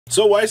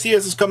So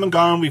YCS has come and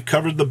gone. We've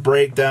covered the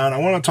breakdown. I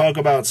want to talk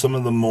about some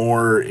of the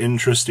more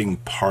interesting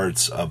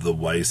parts of the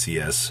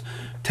YCS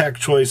tech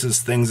choices,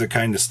 things that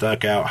kind of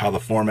stuck out, how the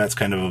format's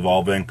kind of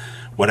evolving,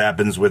 what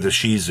happens with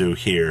Ishizu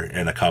here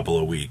in a couple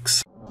of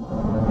weeks.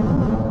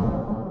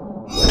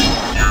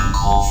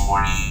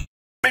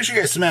 Make sure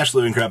you guys smash the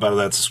living crap out of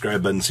that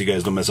subscribe button so you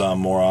guys don't miss out on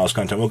more awesome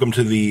content. Welcome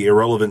to the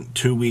irrelevant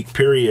 2-week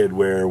period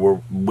where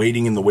we're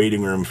waiting in the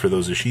waiting room for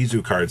those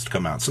Ishizu cards to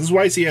come out. Since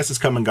YCS has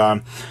come and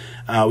gone,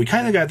 we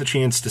kind of got the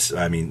chance to,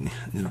 I mean,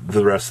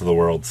 the rest of the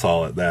world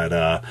saw it,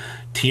 that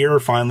Tier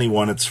finally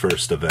won its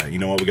first event. You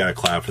know what, we got to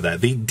clap for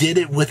that. They did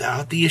it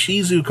without the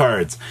Ishizu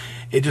cards.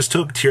 It just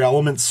took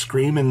Tearlament,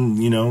 Scream,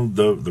 and, you know,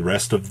 the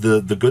rest of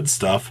the good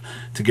stuff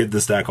to get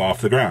this deck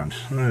off the ground.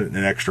 An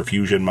extra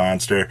fusion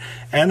monster.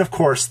 And, of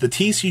course, the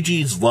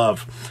TCG's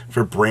love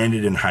for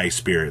Branded and High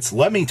Spirits.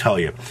 Let me tell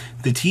you,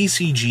 the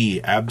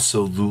TCG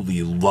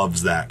absolutely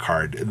loves that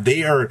card.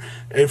 They are,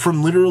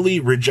 from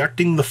literally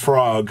rejecting the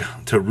Frog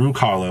to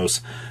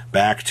Rukalos,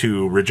 back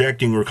to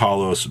rejecting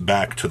Rukalos,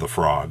 back to the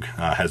Frog,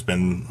 has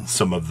been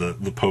some of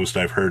the posts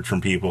I've heard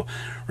from people.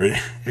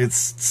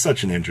 It's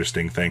such an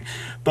interesting thing.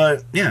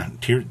 But, yeah,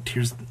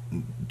 Tier's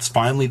it's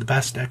finally the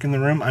best deck in the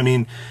room. I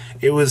mean,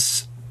 it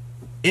was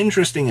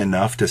interesting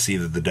enough to see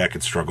that the deck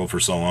had struggled for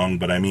so long,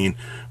 but I mean,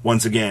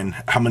 once again,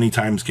 how many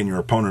times can your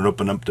opponent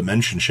open up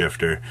Dimension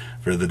Shifter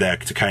for the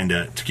deck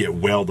to get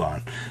wailed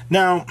on?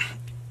 Now,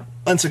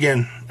 once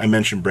again, I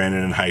mentioned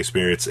Brandon and High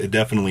Spirits. It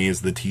definitely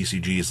is the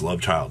TCG's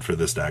love child for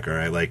this deck,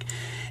 alright? Like,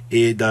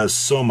 it does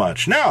so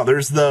much. Now,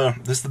 there's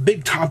the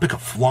big topic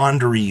of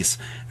Floowandereeze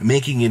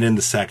making it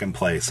into second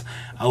place.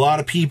 A lot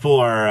of people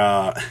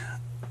are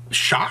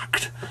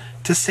shocked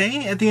to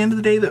say at the end of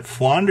the day that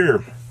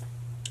Floowander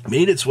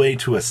made its way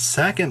to a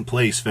second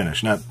place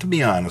finish. Now, to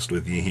be honest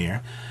with you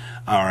here,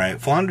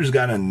 alright, Flounder's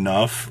got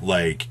enough,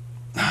 like,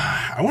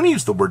 I want to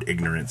use the word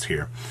ignorance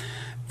here.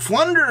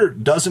 Flounder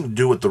doesn't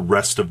do what the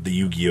rest of the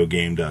Yu-Gi-Oh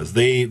game does.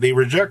 They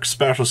reject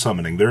special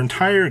summoning. Their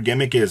entire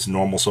gimmick is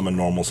normal summon,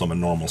 normal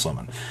summon, normal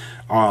summon.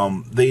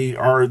 They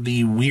are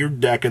the weird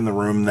deck in the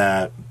room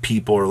that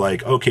people are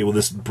like, okay, well,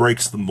 this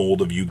breaks the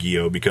mold of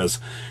Yu-Gi-Oh because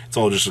it's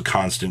all just a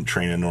constant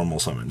train of normal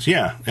summons.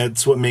 Yeah,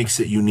 it's what makes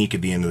it unique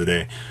at the end of the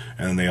day.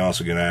 And then they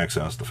also get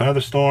access to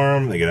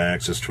Featherstorm. They get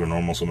access to a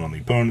normal summon on the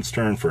opponent's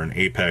turn for an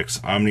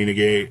Apex Omni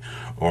Negate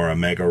or a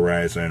Mega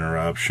Rise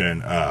Interruption.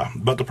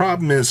 But the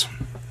problem is,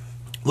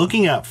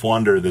 looking at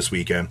Flounder this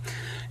weekend,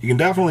 you can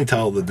definitely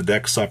tell that the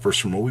deck suffers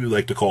from what we would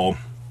like to call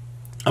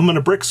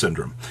Brick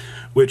Syndrome,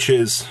 which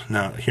is,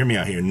 now hear me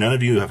out here, none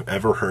of you have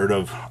ever heard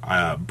of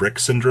Brick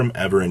Syndrome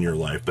ever in your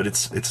life, but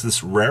it's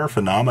this rare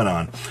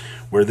phenomenon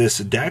where this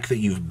deck that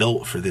you've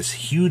built for this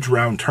huge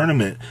round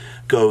tournament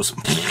goes,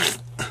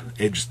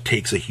 it just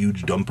takes a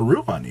huge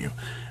dumperoo on you.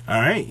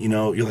 Alright, you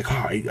know, you're like,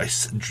 oh,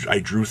 I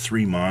drew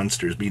 3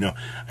 monsters, but, you know,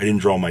 I didn't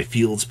draw my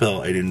field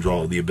spell, I didn't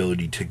draw the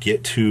ability to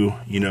get to,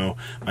 you know,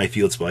 my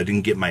field spell, I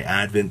didn't get my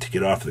Advent to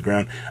get off the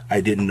ground, I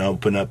didn't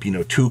open up, you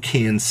know,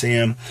 Toucan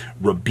Sam,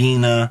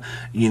 Rabina,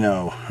 you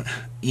know,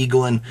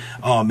 Eaglin.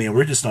 Oh man,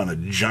 we're just on a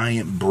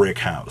giant brick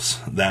house.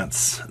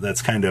 That's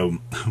kind of,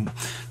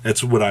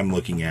 that's what I'm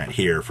looking at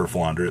here for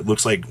Flounder. It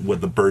looks like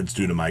what the birds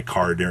do to my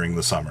car during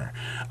the summer.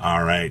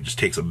 Alright, just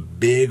takes a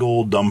big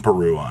old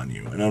dumperoo on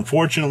you. And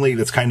unfortunately,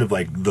 that's kind of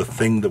like the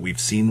thing that we've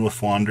seen with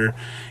Flounder,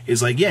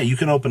 is like, yeah, you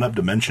can open up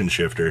Dimension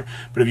Shifter,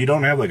 but if you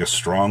don't have like a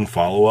strong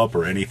follow-up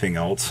or anything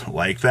else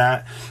like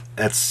that,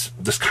 that's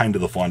just kind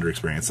of the Flounder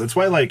experience. That's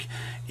why, like,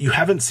 you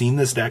haven't seen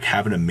this deck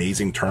have an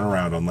amazing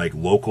turnaround on, like,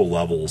 local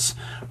levels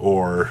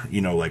or,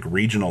 you know, like,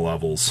 regional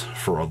levels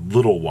for a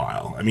little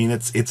while. I mean,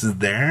 it's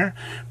there,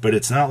 but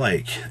it's not,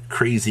 like,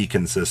 crazy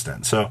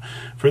consistent. So,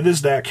 for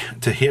this deck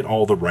to hit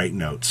all the right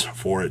notes,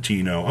 for it to,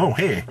 you know, oh,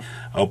 hey,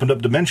 I opened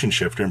up Dimension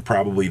Shifter in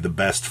probably the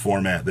best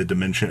format, the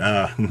Dimension,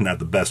 not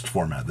the best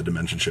format, the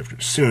Dimension Shifter.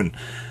 Soon,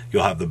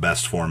 you'll have the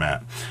best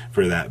format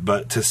for that.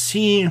 But to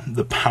see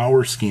the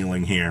power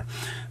scaling here,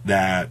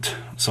 that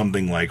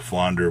something like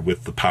Flounder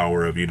with the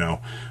power of, you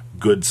know,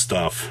 good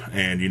stuff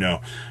and, you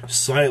know,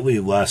 slightly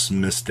less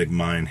Mystic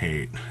Mine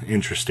hate.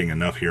 Interesting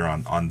enough here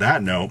on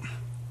that note.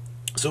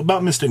 So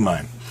about Mystic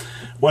Mine,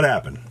 what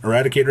happened?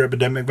 Eradicator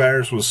Epidemic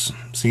Virus was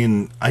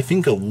seeing, I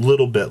think, a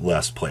little bit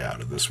less play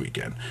out of this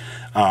weekend.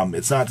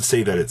 It's not to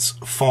say that it's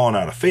fallen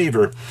out of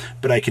favor,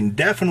 but I can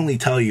definitely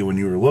tell you when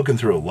you were looking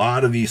through a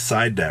lot of these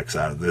side decks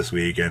out of this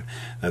weekend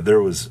that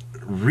there was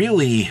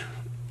really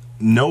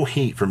no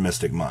hate for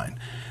Mystic Mine.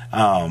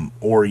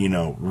 Or, you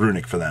know,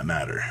 Runic for that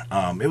matter.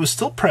 It was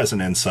still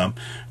present in some.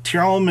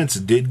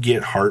 Tearlaments did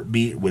get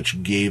Heartbeat,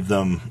 which gave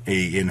them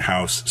a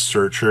in-house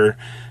searcher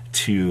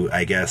to,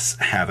 I guess,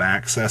 have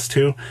access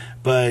to.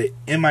 But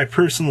in my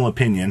personal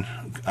opinion,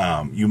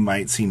 you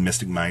might see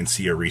Mystic Mine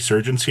see a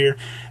resurgence here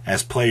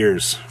as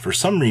players, for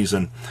some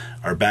reason,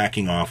 are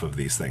backing off of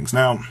these things.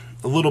 Now,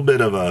 a little bit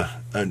of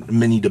a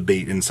mini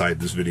debate inside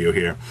this video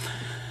here.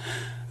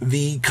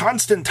 The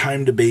constant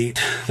time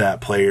debate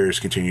that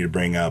players continue to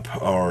bring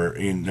up, or,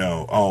 you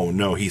know, oh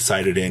no, he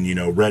cited in, you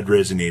know, Red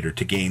Resonator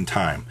to gain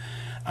time.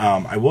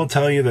 I will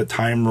tell you that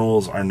time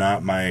rules are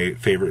not my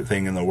favorite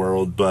thing in the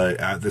world, but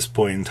at this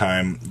point in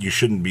time, you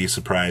shouldn't be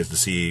surprised to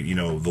see, you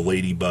know, the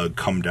Ladybug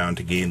come down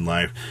to gain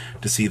life,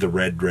 to see the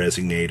Red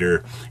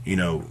Resonator, you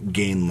know,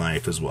 gain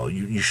life as well.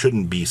 You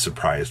shouldn't be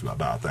surprised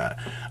about that.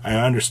 I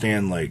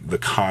understand, like, the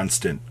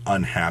constant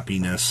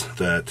unhappiness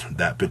that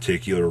that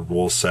particular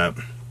rule set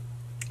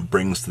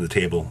brings to the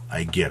table.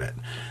 I get it.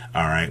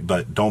 All right,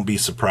 but don't be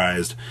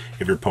surprised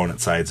if your opponent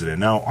sides it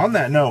in. Now, on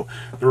that note,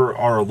 there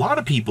are a lot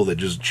of people that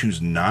just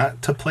choose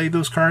not to play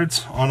those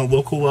cards on a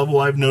local level,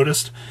 I've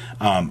noticed.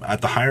 At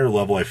the higher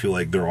level, I feel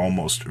like they're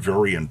almost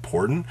very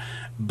important.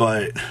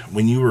 But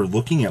when you were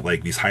looking at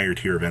like these higher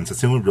tier events,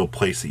 it's the only real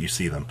place that you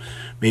see them.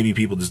 Maybe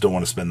people just don't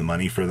want to spend the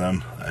money for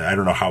them. I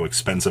don't know how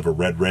expensive a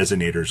Red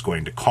Resonator is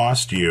going to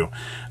cost you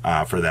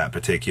for that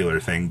particular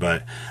thing,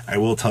 but I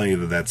will tell you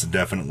that that's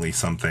definitely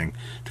something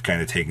to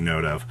kind of take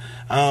note of.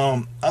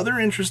 Other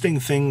interesting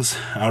things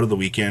out of the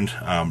weekend,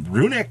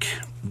 Runic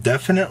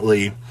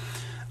definitely,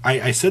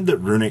 I said that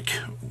Runic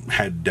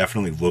had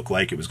definitely looked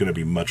like it was going to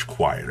be much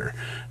quieter.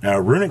 Now,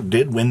 Runic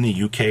did win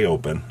the UK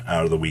Open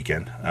out of the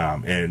weekend,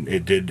 and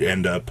it did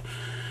end up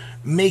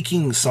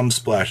making some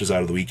splashes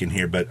out of the weekend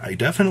here, but I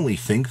definitely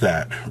think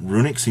that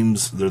Runic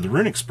the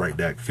Runic Sprite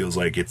deck feels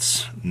like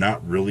it's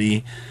not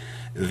really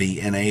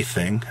the NA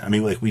thing. I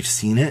mean, like, we've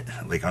seen it,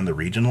 like, on the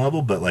region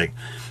level, but, like,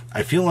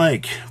 I feel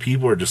like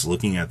people are just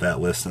looking at that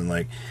list and,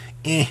 like,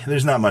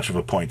 there's not much of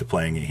a point to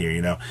playing it here,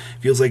 you know?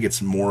 It feels like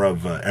it's more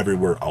of a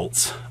everywhere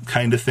else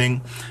kind of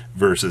thing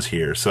versus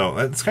here. So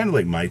that's kind of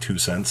like my 2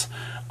 cents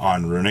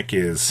on Runic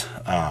is,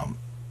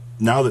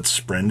 now that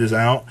Sprint is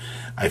out,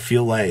 I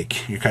feel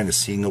like you're kind of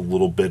seeing a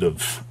little bit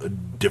of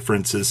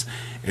differences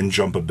in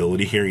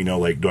jumpability here. You know,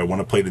 like, do I want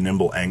to play the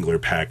Nimble Angler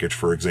package,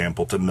 for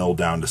example, to mill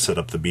down to set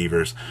up the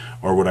beavers?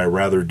 Or would I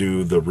rather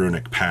do the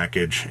Runic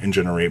package and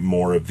generate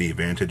more of the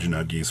advantage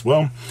nuggies?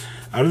 Well,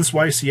 out of this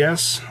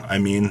YCS, I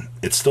mean,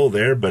 it's still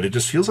there, but it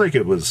just feels like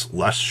it was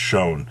less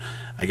shown,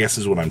 I guess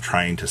is what I'm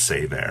trying to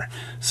say there.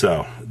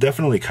 So,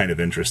 definitely kind of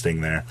interesting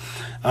there.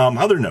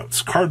 Other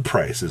notes, card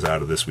prices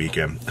out of this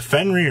weekend.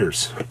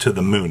 Fenrir's to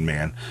the moon,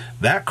 man.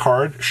 That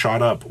card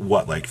shot up,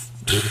 what, like,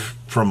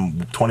 from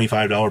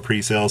 $25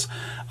 pre-sales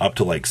up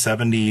to like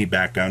 70,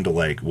 back down to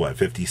like, what,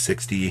 50,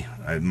 60?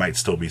 It might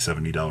still be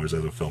 $70 as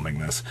of filming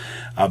this.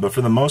 But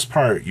for the most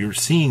part, you're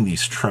seeing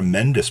these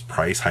tremendous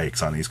price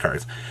hikes on these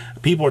cards.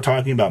 People are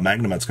talking about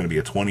Magnemite's going to be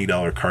a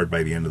 $20 card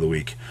by the end of the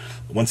week.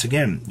 Once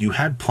again, you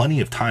had plenty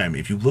of time.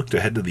 If you looked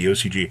ahead to the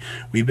OCG,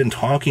 we've been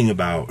talking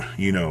about,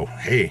 you know,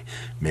 hey,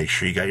 make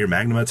sure you got your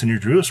Magnemites and your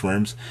Druis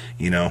Worms.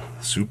 You know,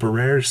 super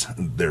rares,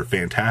 they're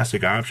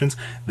fantastic options.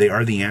 They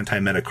are the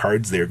anti-meta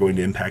cards. They are going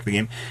to impact the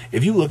game.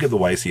 If you look at the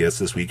YCS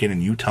this weekend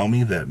and you tell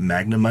me that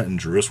Magnemite and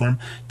Druis Worm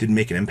didn't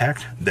make an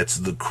impact, that's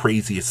the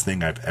craziest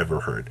thing I've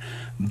ever heard.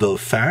 The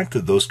fact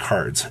that those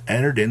cards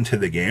entered into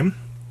the game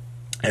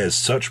as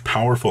such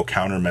powerful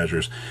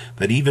countermeasures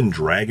that even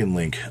Dragon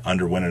Link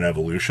underwent an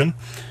evolution,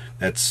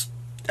 that's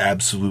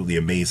absolutely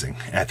amazing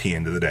at the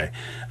end of the day.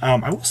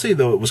 I will say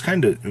though, it was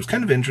kind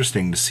of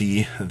interesting to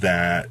see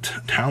that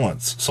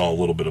Talents saw a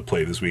little bit of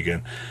play this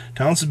weekend.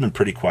 Talents has been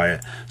pretty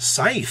quiet.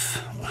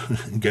 Scythe,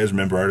 you guys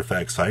remember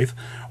Artifact Scythe?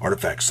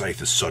 Artifact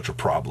Scythe is such a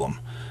problem.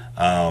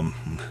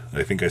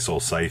 I think I saw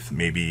Scythe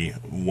maybe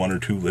 1 or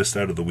 2 lists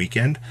out of the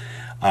weekend.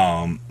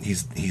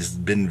 He's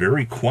been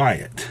very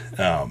quiet,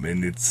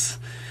 and it's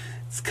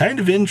kind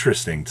of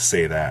interesting to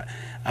say that.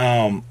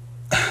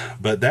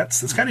 But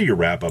that's kind of your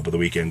wrap up of the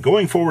weekend.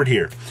 Going forward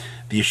here,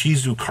 the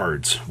Ishizu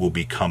cards will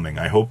be coming.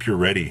 I hope you're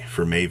ready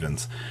for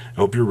Mavens.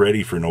 I hope you're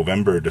ready for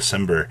November,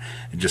 December,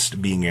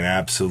 just being an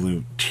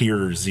absolute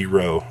tier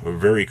 0, or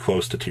very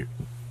close to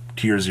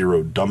tier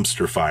 0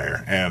 dumpster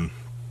fire. And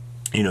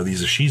you know,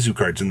 these Ishizu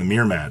cards in the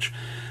mirror match.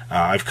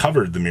 I've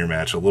covered the mirror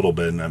match a little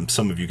bit, and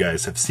some of you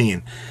guys have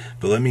seen.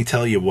 But let me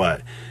tell you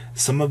what,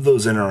 some of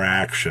those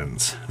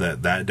interactions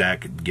that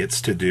deck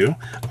gets to do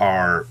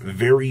are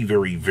very,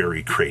 very,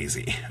 very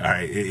crazy. All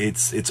right,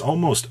 it's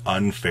almost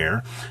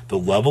unfair, the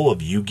level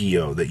of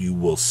Yu-Gi-Oh that you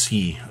will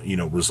see, you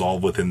know,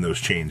 resolve within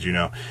those chains. You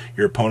know,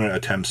 your opponent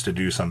attempts to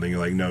do something, you're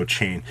like, no,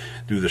 chain,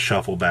 do the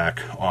shuffle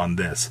back on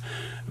this.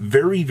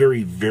 Very,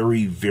 very,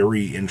 very,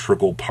 very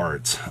integral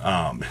parts,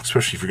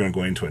 especially if you're going to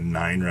go into a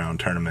 9-round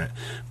tournament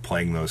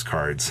playing those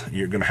cards.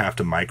 You're going to have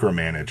to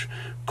micromanage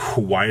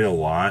quite a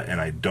lot, and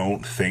I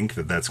don't think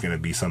that that's going to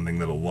be something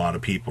that a lot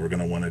of people are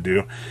going to want to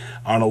do.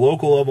 On a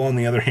local level, on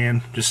the other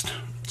hand, just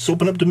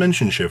open up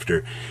Dimension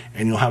Shifter,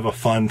 and you'll have a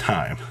fun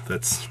time.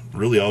 That's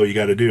really all you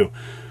got to do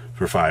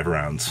for 5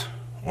 rounds,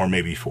 or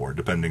maybe 4,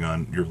 depending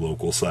on your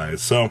local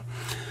size. So,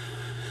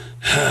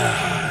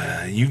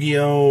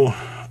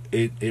 Yu-Gi-Oh!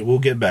 It will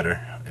get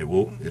better.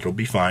 It'll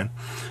be fine.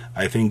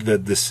 I think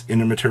that this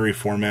intermediary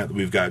format that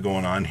we've got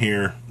going on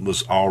here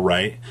was all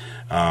right.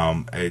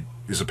 It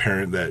is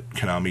apparent that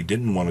Konami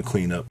didn't want to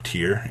clean up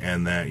Tier,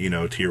 and that, you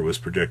know, Tier was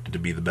projected to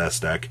be the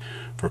best deck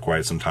for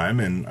quite some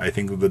time, and I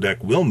think that the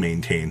deck will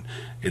maintain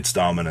its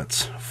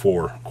dominance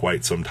for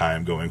quite some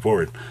time going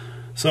forward.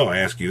 So I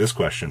ask you this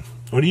question: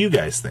 What do you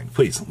guys think?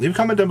 Please leave a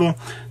comment down below.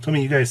 Tell me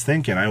what you guys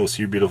think, and I will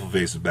see your beautiful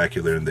faces back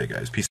here later in the day,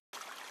 guys. Peace.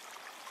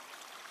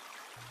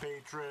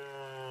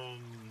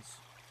 Patrons,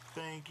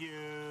 thank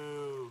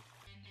you.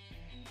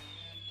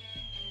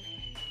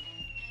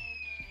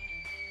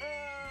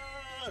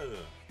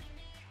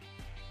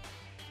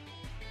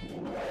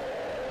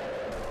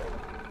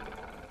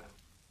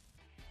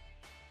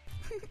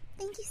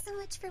 Thank you so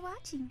much for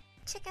watching.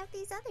 Check out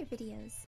these other videos.